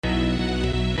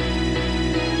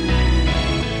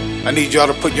I need y'all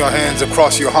to put your hands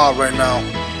across your heart right now.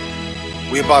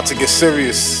 We about to get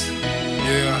serious.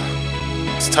 Yeah.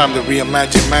 It's time to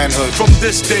reimagine manhood. From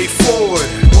this day forward,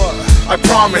 I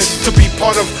promise to be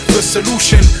part of the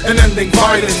solution and ending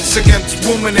violence against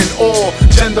women and all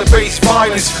gender-based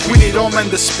violence. We need all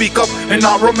men to speak up and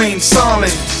not remain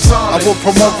silent. I will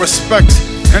promote respect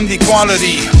and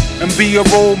equality and be a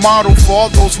role model for all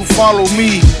those who follow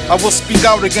me. I will speak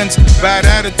out against bad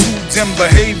attitudes and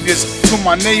behaviors to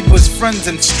my neighbors, friends,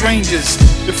 and strangers.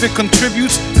 If it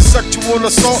contributes to sexual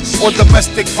assault or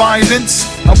domestic violence,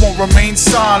 I won't remain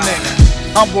silent.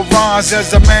 I will rise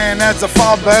as a man, as a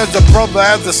father, as a brother,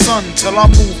 as a son, till our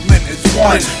movement is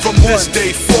one. From this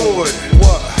day forward,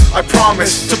 I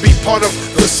promise to be part of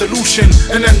the solution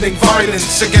and ending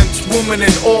violence against women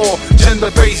and all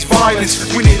gender-based violence.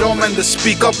 We need all men to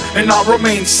speak up and not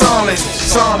remain silent.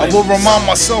 I will remind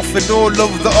myself and all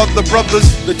of the other brothers,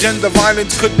 the gender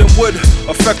violence could and would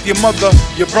affect your mother,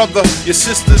 your brother, your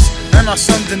sisters, and our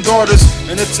sons and daughters.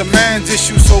 And it's a man's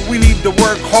issue, so we need to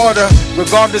work harder,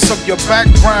 regardless of your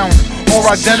background or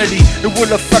identity. It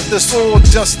will affect us all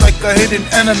just like a hidden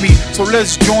enemy. So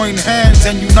let's join hands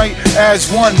and unite as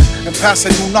one and pass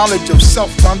a new knowledge of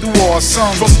self down to our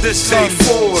sons. From this day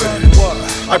forward,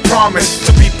 I promise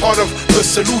to be part of the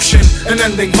solution and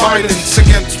ending violence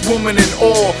against women and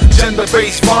all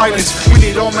gender-based violence. We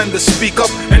need all men to speak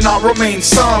up and not remain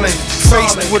silent.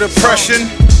 Faced with oppression,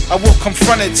 I will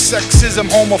confront it.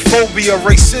 Sexism, homophobia,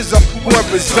 racism,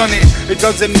 whoever's done it, it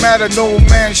doesn't matter, no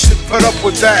man should put up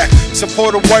with that.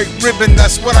 Support a white ribbon,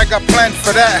 that's what I got planned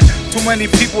for that. Too many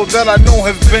people that I know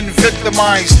have been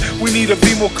victimized. We need to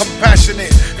be more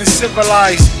compassionate and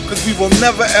civilized, cause we will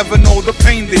never ever know the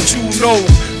pain that you know,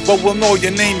 but we'll know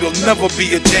your name, you'll never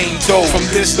be a Jane Doe. From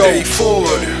this day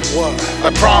forward,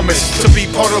 I promise to be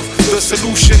part of the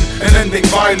solution and ending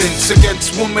violence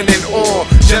against women and all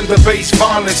gender-based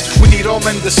violence. We need all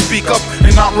men to speak up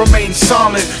and not remain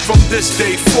silent. From this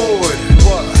day forward,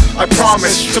 I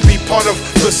promise to be part of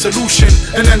the solution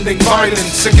and ending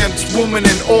violence against women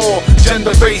and all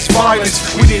gender-based violence.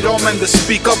 We need all men to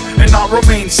speak up and not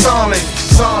remain silent.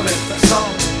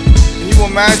 Can you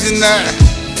imagine that?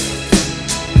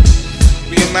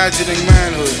 Reimagining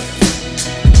manhood.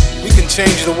 We can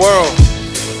change the world.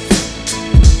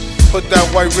 Put that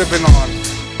white ribbon on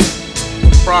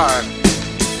with pride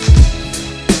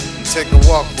and take a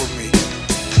walk with me.